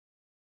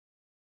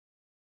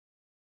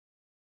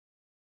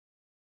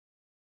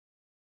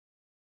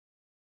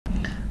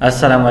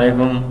السلام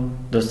علیکم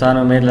دوستان،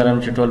 امید لرم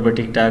چې ټول به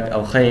ټیک ټاک او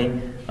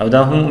ښه او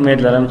دا هم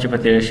امید لرم چې په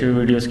تېره شوي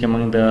ویډیوز کې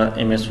موږ د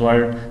ایم ایس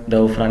ورډ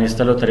د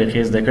پرانیستلو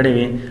طریقې زده کړې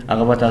وي،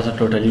 هغه به تاسو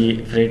ټوټلي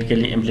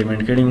پریکټیکلي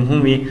امپلیمنټ کړي هم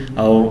وي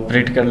او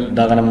پریکټیکل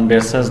دغه نه موږ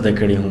ډېر څه زده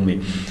کړي هم وي.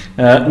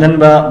 نن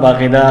به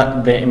باقاعده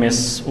د ایم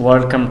ایس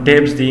ورډ کم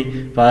ټیپس دي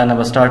په هغه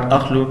نه به سټارټ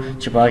اخلو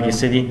چې په هغه کې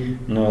څه دي.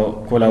 نو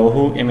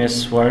کولاوهو ایم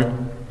ایس ورډ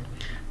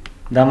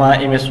دا ما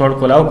ایم ایس ورډ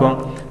کولاو کوم.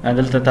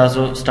 دلته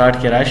تاسو سټارټ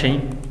کې راشئ.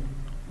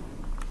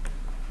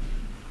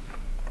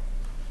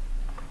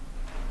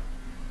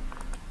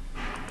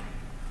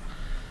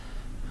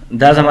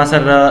 دا زما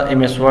سره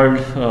ایم ایس ورډ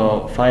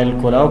فایل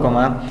کولاو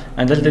کومه.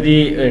 دلته دي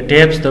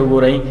ټیپس ته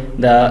وګورئ،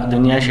 دا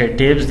دنیا شی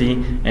ټیپس دي.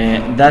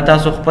 دا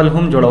تاسو خپل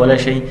هم جوړولی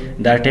شئ.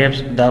 دا ټیپس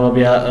دا به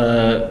بیا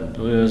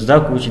زده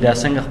کوو چې دا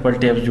څنګه خپل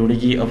ټیپس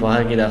جوړېږي او په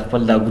هغه کې دا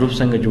خپل دا ګروپ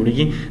څنګه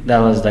جوړېږي دا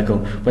به زده کوو.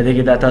 په دې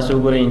کې دا تاسو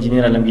وګورئ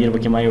انجینیر عالمګیر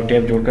پکې ما یو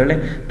ټیپ جوړ کړلی،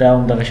 دا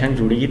هم دغه شان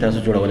جوړېږي، تاسو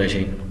جوړولی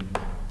شئ.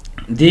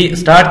 دی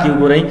سټارټ کې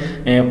وګورئ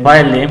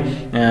فایل دی،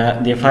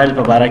 د فایل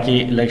په باره کې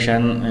لږ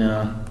شان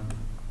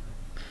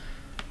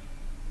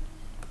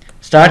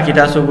سٹارٹ کی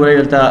تاسو ګورئ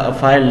دلته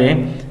فایل دی،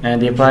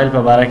 د فایل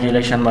په باره کې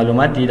لږ شان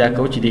معلومات دي. دا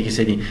کوو چې دې کې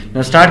څه دي.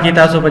 نو سټارټ کې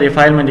تاسو په دې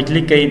فایل باندې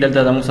کلیک کوئ.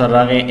 دلته زموږ سره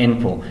راغی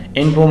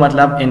انفو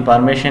مطلب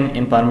انفارمیشن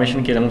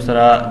کې زموږ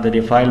سره د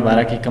دې فایل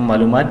باره کې کوم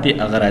معلومات دي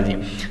هغه راځي.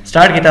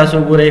 سټارټ کې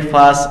تاسو ګورئ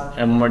فاست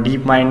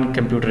ډیپ مایند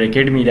کمپیوټر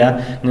اکیډمي ده.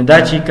 نو دا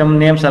چې کوم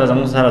نیم سره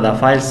زموږ سره دا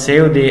فایل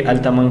سیو دی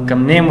هلته موږ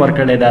کوم نیم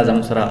ورکړی دا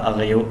زموږ سره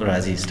هغه یو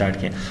راځي سټارټ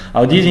کې.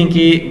 او دې ځین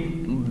کې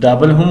دا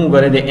بل هم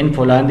وګورئ د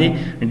انفو لاندې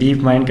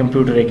ډیپ مایند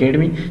کمپیوټر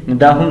اکیډمي، نو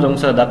دا هم زموږ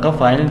سره دغه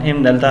فایل هم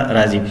دلته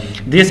راځي.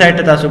 دې سایټ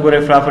ته تاسو ګورئ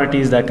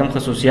پراپرټیز دا کوم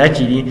خصوصیات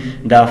چې دي.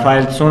 دا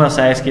فایل څونه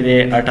سایز کې دی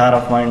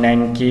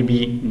 18.9 KB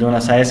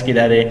دونه سایز کې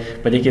دا دی.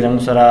 په دې کې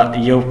زموږ سره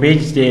یو پیج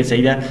دی،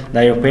 صحیح ده،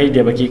 دا یو پیج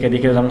دی. بلکې که دې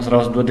کې زموږ سره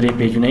اوس 2-3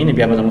 پیجونه وي نو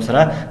بیا به زموږ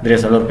سره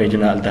 3-4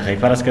 پیجونه هلته ښایي.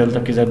 فرض کړه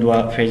دلته کې زه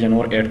 2 پیجه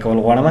نور ایډ کول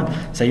غواړم،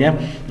 صحیح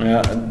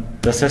ده.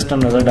 د سیسټم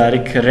نه زه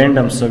ډایرکټ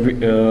رینډم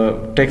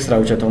ټیکس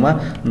راوچتوم.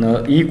 نو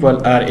ایکوال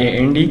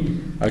RAND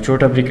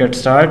छोटा ब्ریکټ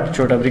سٹارټ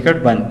छोटा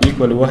ब्ریکټ بند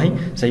ایکوال وهي،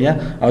 صحیح ده.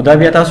 او دا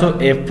بیا تاسو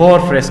F4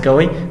 پریس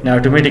کوئ نو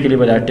اتوماتیکلی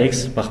به دا ټیکس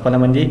په خپله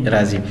باندې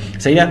راځي،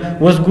 صحیح ده.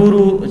 اوس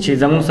ګورو چې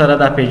زموږ سره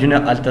دا پیجونه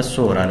هلته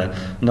څو راغلل.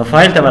 نو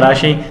فایل ته به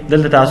راشئ.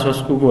 دلته تاسو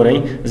اوس وګورئ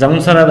زموږ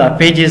سره دا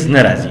پیجز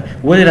نه راځي.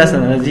 ولې راسره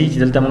نه راځي؟ چې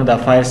دلته موږ دا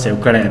فایل سیو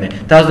کړی نه دی.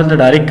 تاسو دلته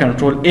ډایرکټ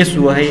کنټرول S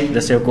وهئ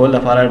د سیو کولو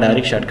لپاره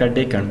ډایرکټ شارټکټ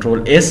دی کنټرول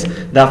S.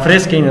 دا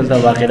فریز کوئ نو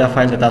دلته باقاعده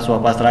فایل ته تاسو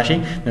واپس راشئ.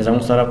 نو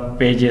زموږ سره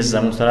پیجز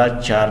زموږ سره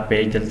 4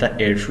 پیج دلته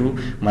ایډ شو.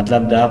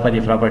 مطلب دا په دې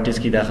پراپرټیز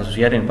کې دا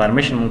خصوصیات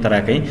انفارمیشن موږ ته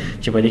راکوي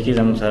چې په دې کې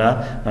زموږ سره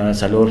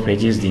 4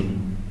 پیجز دي.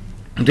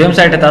 دویم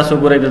سایټ تاسو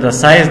ګورئ دلته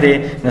سایز دی.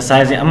 نو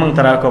سایز یې هم موږ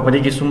ته راکړو. په دې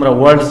کې څومره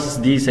ورډز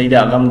دي، صحیح ده،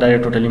 هغه هم دا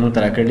ټوټلي موږ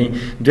ته راکړي.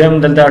 دویم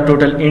دلته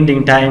ټوټل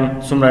اینډینګ ټایم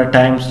څومره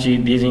ټایمز چې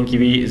دې ځین کې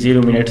وي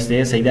 0 منټس دی،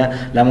 صحیح ده.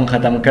 لا موږ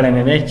ختم کړی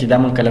نه دی چې دا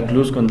موږ کله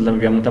کلوز کړو دلته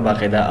بیا موږ ته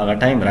باقاعده هغه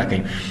ټایم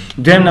راکوي.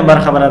 دویم نمبر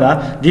خبره ده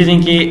دې ځین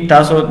کې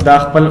تاسو دا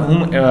خپل هم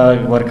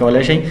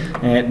ورکولی شئ.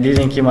 دې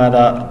ځین کې ما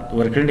دا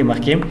ورکړي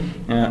مخکې.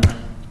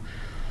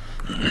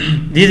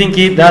 دې ځین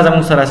کې دا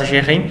زموږ سره څه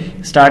شی ښیي.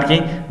 سټارټ کې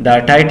دا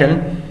ټایټل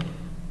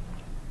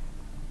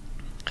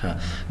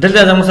دلته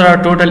زموږ سره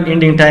ټوټل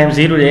اینډینګ ټایم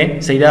 0 دی،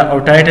 صحیح ده. او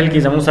ټایټل کې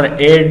زموږ سره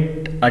ایډ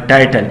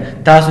ټایټل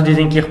تاسو دې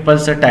ځین کې خپل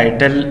څه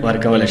ټایټل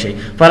ورکولی شئ.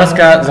 فرض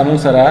کا زموږ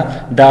سره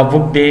دا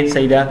بک دی،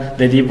 صحیح ده،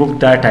 د دې بک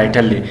دا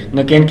ټایټل دی.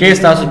 نو که ان کیس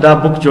تاسو دا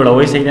بک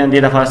جوړوئ، صحیح ده، دې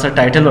دپاره څه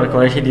ټایټل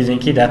ورکولی شئ. دې ځین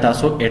کې دا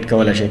تاسو ایډ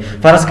کولی شئ.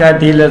 فرض کا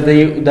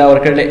دې دا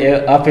ورکړلی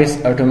افیس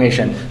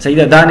اټومیشن، صحیح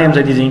ده. دا نیم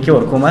زه دې ځین کې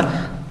ورکوم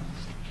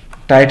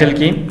ټایټل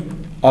کې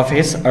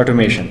افیس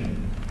اټومیشن.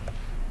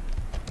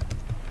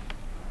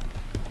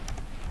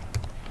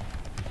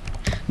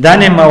 دا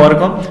نیم ما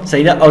ورکوم،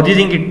 صحیح ده. او دې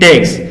ځین کې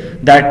ټیکس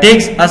دا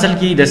ټیکس اصل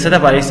کې د څه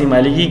دپاره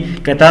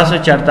استعمالیږي؟ که تاسو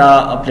چېرته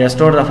پلی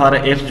سټور دپاره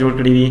ایپس جوړ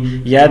کړي وي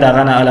یا د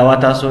هغه نه علاوه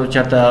تاسو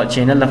چېرته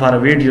چینل دپاره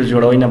ویډیوز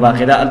جوړوئ نو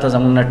باقاعده هلته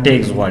زموږ نه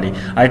ټیکس غواړي.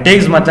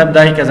 ټیکس مطلب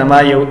دا که زما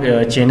یو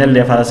چینل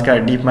دی فرض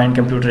کړه ډیپ مایند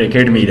کمپیوټر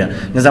اکیډمي ده،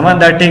 نو زما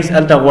دا ټیکس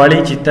هلته غواړي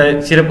چې ته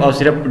صرف او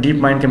صرف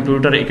ډیپ مایند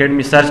کمپیوټر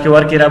اکیډمي سرچ کې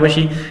ورکې را به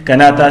شي، که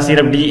نه تا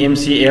صرف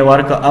DMCA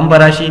ورکړه هم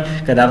به راشي،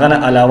 که د هغه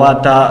نه علاوه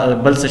تا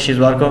بل څه شیز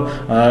ورکړو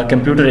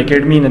کمپیوټر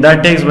اکیډمي نو دا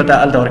ټیکس به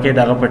ته هلته ورکوې. د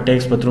هغه په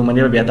ټیکس په ترو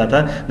باندې به بیا تا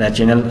ته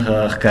چینل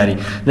ښکاري.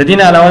 د دې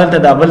نه علاوه دلته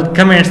دا بل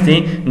کمنټس دي.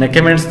 نه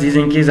کمنټس دي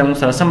ځین کې زموږ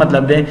سره څه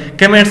مطلب دی؟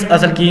 کمنټس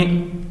اصل کې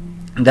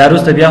دا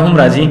وروسته بیا هم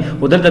راځي.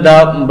 خو دلته دا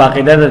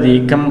باقاعده د دې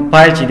کوم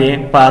فایل چې دی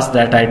پاس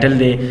دا ټایټل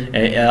دی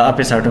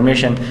افیس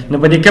اټومیشن. نو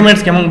په دې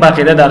کمنټس کې موږ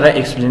باقاعده د هغه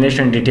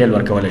ایکسپلینیشن ډیټیل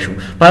ورکولی شو.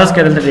 فرض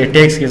کړه دلته د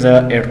ټیکس کې زه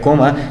ایډ کوم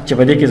چې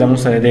په دې کې زموږ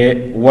سره دی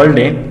ورلډ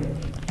دی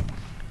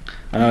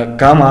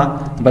کاما،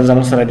 بل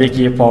زموږ سره دی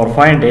کې پاور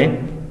پوینټ دی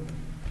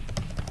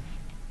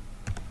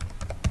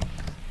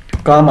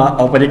کاما،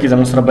 او په دې کې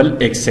زموږ سره بل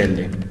ایکسل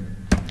دی.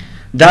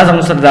 دا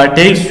زموږ سره دا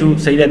ټیکس شو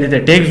صحیح ده دې ته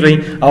ټیکس وایي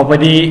او په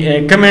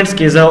دې کمنټس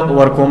کې زه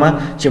ورکوم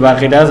چې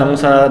باقاعده زموږ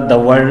سره د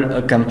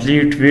ورډ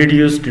کمپلیټ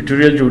ویډیوز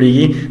ټیوټوریل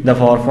جوړیږي د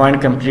پاور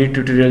پوینټ کمپلیټ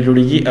ټیوټوریل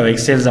جوړیږي او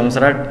ایکسل زموږ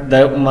سره د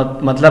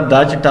مطلب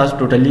دا چې تاسو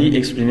ټوټلی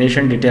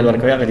ایکسپلینیشن ډیټیل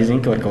ورکوي هغه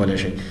ډیزاین کې ورکولی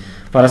شئ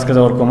فرض که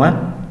زه ورکوم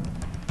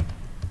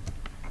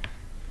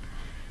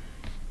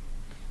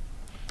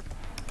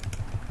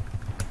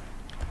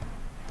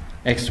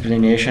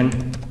explanation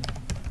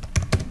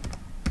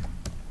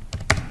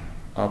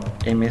of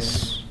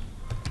MS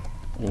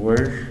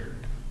Word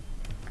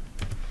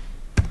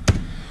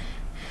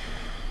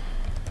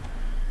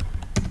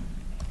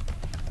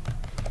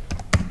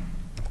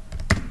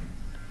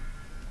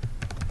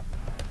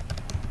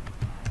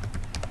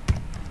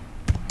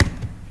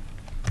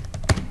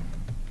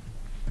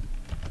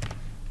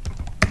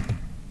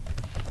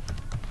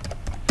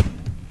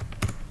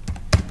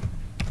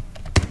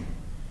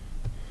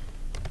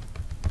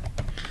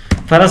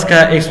فرض کا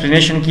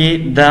ایکسپلینیشن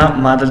کې دا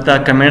ما دلته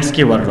کمنټس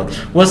کې ورلو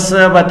اوس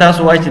به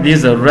تاسو وایئ چې دې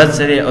ضرورت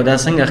څه دی او دا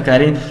څنګه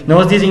ښکاري نو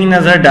اوس دې ځای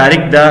نه زه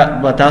ډایرکټ دا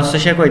به تاسو څه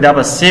شی کوئ دا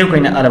به سیو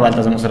کوئ نه هله به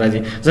هلته زموږ سره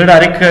راځي زه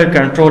ډایرکټ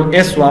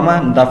کنټرول اس وامه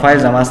دا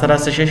فایل زما سره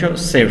څه شی شو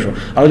سیو شو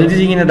او د دې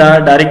ځای نه دا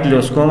ډایرکټ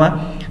کلوز کومه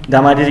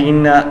دا ما دې ځای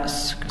نه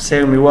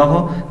سیو مې واهو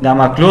دا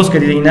ما کلوز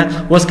کړي ځای نه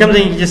اوس کوم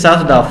ځای کې چې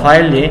تاسو دا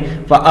فایل دی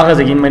په هغه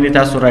ځای باندې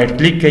تاسو رایټ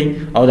کلیک کړئ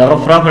او دغه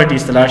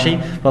پراپرټیز ته لاړ شئ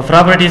په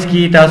پراپرټیز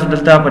کې تاسو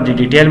دلته په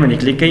ډیټیل باندې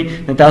کلیک کړئ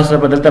نو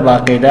تاسو په دلته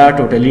باقاعده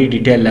ټوټلی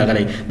ډیټیل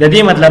راغلی د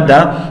دې مطلب دا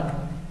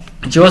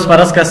چې اوس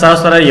فرض کا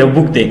تاسو سره یو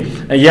بوک دی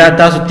یا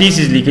تاسو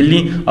تیسیز لیکلی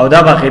او دا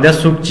باقاعده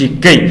څوک چې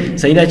کوي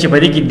صحیح ده چې په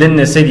دې کې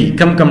دننه څه دي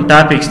کم کم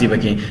ټاپکس دي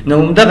پکې نو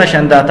همدغه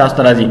شان دا تاسو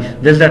ته راځي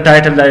دلته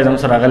ټایټل دا زموږ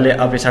سره راغلی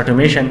افیس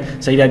اټومیشن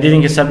صحیح ده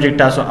دې کې سبجیکټ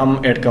تاسو هم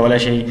اډ کولی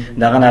شئ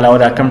دغه نه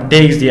علاوه دا کم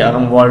ټیکس دي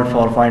هغه ورډ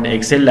پاور پوینټ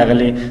ایکسل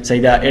راغلی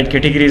صحیح ده اډ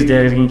کیټګریز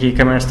دي کې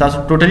کمنټس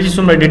تاسو ټوټلی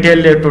څومره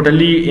ډیټیل دی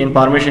ټوټلی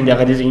انفارمیشن دی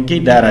هغه دې کې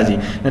دا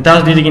راځي نو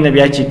تاسو دې کې نه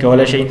بیا چیک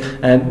کولی شئ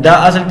دا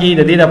اصل کې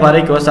د دې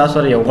لپاره کې تاسو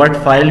سره یو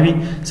غټ فایل وي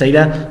صحیح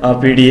ده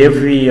پی ډی ایف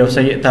وي او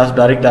صحیح تاسو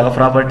ډایرکټ دغه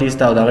پراپرټیز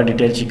ته او دغه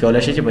ډیټیل چیک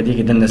کولی شئ چې په دې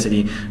کې دننه څه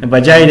دي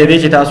بجای د دې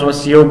چې تاسو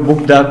اوس یو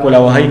بوک دا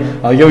کولاوهئ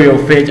او یو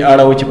پیج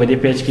اړوئ چې په دې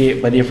پیج کې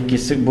په دې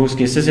بوکس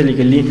کې څه څه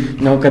لیکلي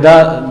نو که دا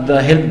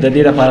د هیلپ د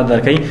دې لپاره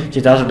درکوي چې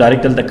تاسو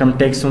ډایرکټ دلته کم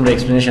ټیکس څومره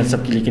ایکسپلینیشن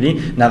سب کې لیکلي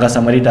نو هغه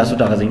سمري تاسو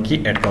دغه ځای کې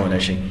اډ کولی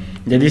شئ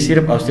د دې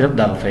صرف او صرف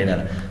دغه فایده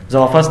ده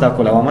زه واپس دا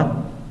کولاوم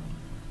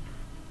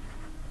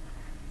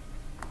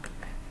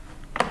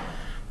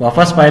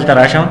واپس فایل ته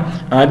راشم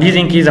دې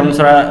ځای کې زموږ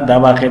سره دا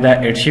باقاعده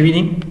اډ شوي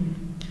دي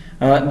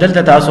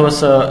دلته تاسو اوس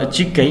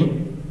چیک کئ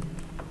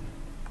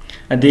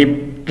د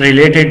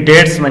ریلیټډ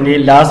ډیټس باندې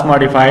لاست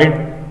ماډیفاید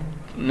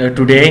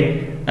ټوډے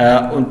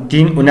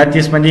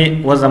 3:29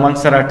 باندې و زمونږ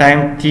سره ټایم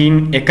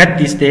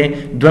 3:31 دی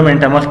 2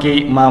 منټه مخکې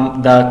ما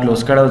دا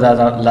کلوز کړو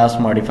دا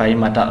لاست ماډیفای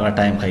ما ته هغه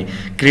ټایم ښایي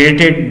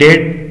کریټډ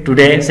ډیټ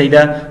ټوډے صحیح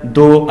ده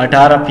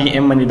 2:18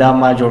 PM باندې دا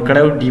ما جوړ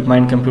کړو ډیپ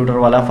مایند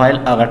کمپیوټر والا فایل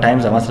هغه ټایم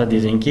زما سره دې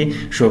ځای کې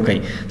شو کوي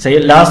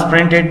صحیح لاست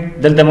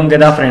پرنټډ دلته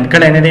موږ دا پرنټ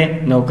کړی نه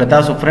دی نو که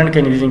تاسو پرنټ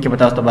کړئ دې ځای کې به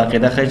تاسو ته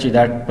باقاعده ښایي چې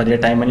دا په دې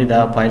ټایم باندې دا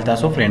فایل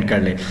تاسو پرنټ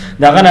کړلی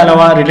د هغه نه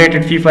علاوه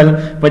ریلیټډ پیپل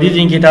په دې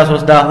ځای کې تاسو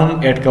اوس دا هم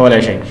اډ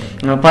کولی شئ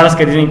فرض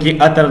کړئ دې ځای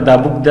کې اتر دا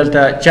بوک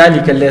دلته چا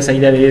لیکل دی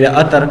صحیح ده د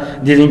اتر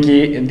دې ځای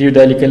کې دوی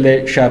دا لیکل دی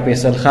شاه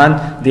فیصل خان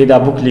دې دا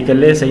بوک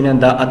لیکل دی صحیح نه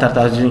دا اتر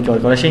تاسو دې ځای کې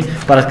ورکولی شئ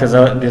فرض کړه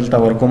زه دلته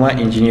ورکوم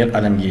انجینیر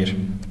عالمگیر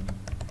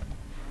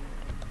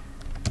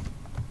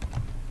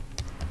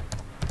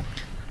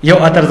یو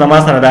اتر زما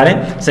سره داره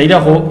صحیح ده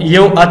خو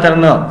یو اتر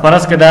نه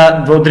فرض کړه دا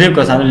 2-3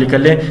 کسانو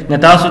لیکل دی نه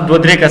تاسو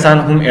 2-3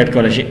 کسان هم اډ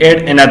کولی شئ اډ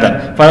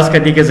انادر فرض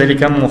کړه دې کې زه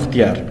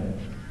لیکم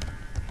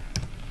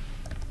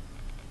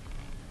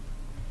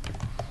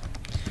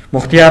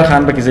مختیار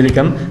خان پکې زه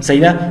لیکم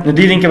صحیح ده نو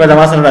دې ځای کې به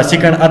زما سره دا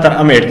سیکنډ اتر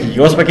هم اډ کېږي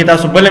اوس پکې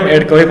تاسو بل هم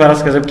اډ کوئ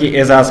فرض کړه زه پکې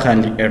اعزاز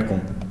خان اډ کوم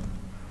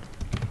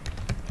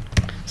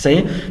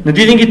صحیح نو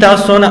دې ځای کې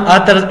تاسو څونه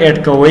اتر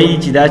اډ کوئ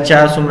چې دا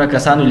چا څومره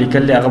کسانو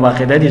لیکل دی هغه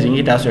باقاعده دې ځای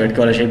کې تاسو اډ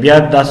کولی شئ بیا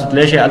تاسو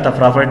تللی شئ هلته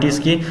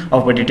پراپرټیز کې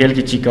او په ډیټیل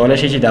کې چیک کولی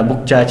شئ چې دا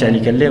بوک چا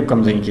لیکل دی او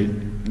کوم ځای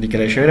کې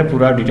لیکلی شوی دی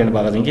پوره ډیټیل به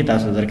هغه ځای کې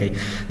تاسو درکوي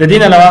د دې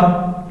نه علاوه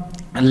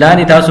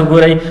لاندې تاسو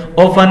ګورئ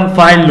اوپن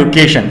فایل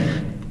لوکیشن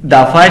دا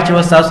فایل چې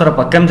اوس تاسو سره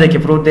په کوم ځای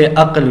کې پروت دی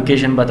هغه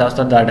لوکیشن به تاسو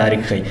ته دا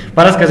ډایرکټ ښایي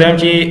فرض که زه وایم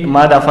چې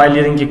ما دا فایل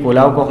دې کې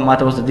کولاو کو ما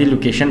ته اوس د دې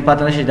لوکیشن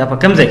پته نه شي دا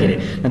په کوم ځای کې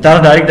دی نو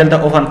تاسو ډایرکټ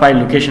دلته اوپن فایل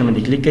لوکیشن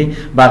باندې کلیک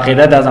کړئ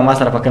باقاعده دا زما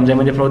سره په کوم ځای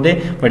باندې پروت دی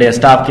په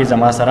ډیسکټاپ کې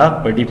زما سره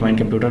په ډیپ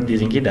مایند کمپیوټر دې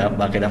ځای کې دا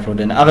باقاعده پروت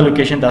دی هغه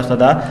لوکیشن تاسو ته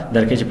دا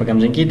درکوي چې په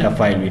کوم ځای کې دا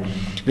فایل وي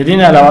د دې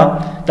نه علاوه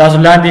تاسو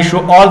لاندې شو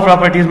آل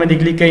پراپرټیز باندې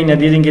کلیک کړئ نه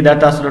دې ځای کې دا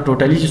تاسو ته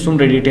ټوټلی چې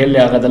څومره ډیټیل دی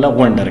هغه دله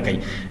غونډ درکوي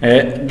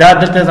دا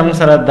دلته زموږ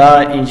سره دا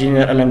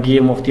انجینیر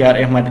عالمگیر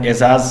مختیار احمد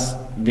اعزاز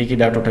دې کې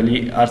دا ټوټلی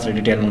ارس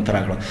ډیټیل مونږ ته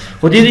راکړو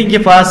خو دې ځای کې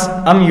پاس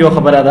هم یو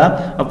خبره ده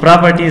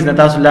پراپرټیز نه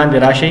تاسو لاندې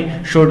راشئ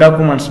شو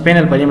ډاکومنټس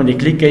پینل په دې باندې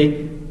کلیک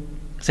کړئ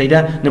صحیح ده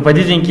نو په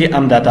دې ځای کې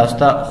هم دا تاسو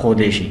ته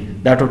ښودی شي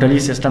دا ټوټلی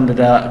سیسټم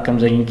د کوم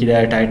ځای کې دا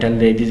ټایټل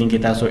دی دې ځای کې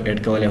تاسو اډ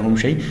کولی هم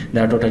شئ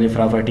دا ټوټلی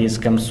پراپرټیز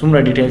کوم څومره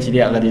ډیټیل چې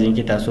دی هغه دې ځای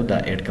کې تاسو دا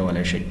اډ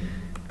کولی شئ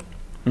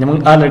موږ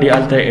الریډي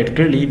الته اډ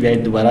کړلی بیا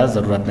دوباره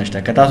ضرورت نشته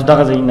که تاسو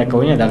دغه ځای نه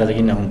کوئ نه دغه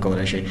ځای نه هم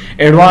کولای شئ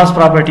ایڈوانس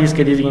پراپرټیز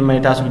کې دې ځای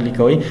باندې تاسو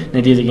لیکوي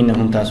نه دې ځای نه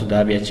هم تاسو دا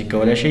بیا چک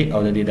کولای شئ او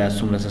د دې دا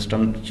څومره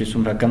سیستم چې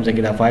څومره کم ځای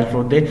کې دا فایل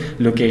پروت دی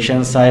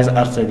لوکیشن سایز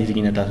ارڅ دې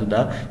ځای نه تاسو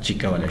دا چک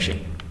کولای شئ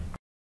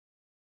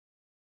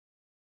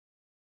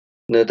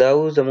نو دا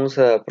و زموږ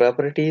سره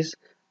پراپرټیز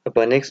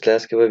په نیکسټ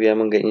کلاس کې به بیا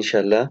موږ ان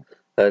شاء الله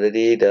د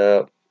دې د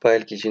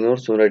فایل کې چې نور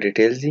څومره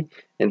ډیټیلز دي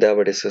دا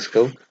به ډسکس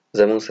کوو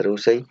زموږ سره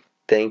اوسئ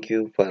thank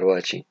you for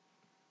watching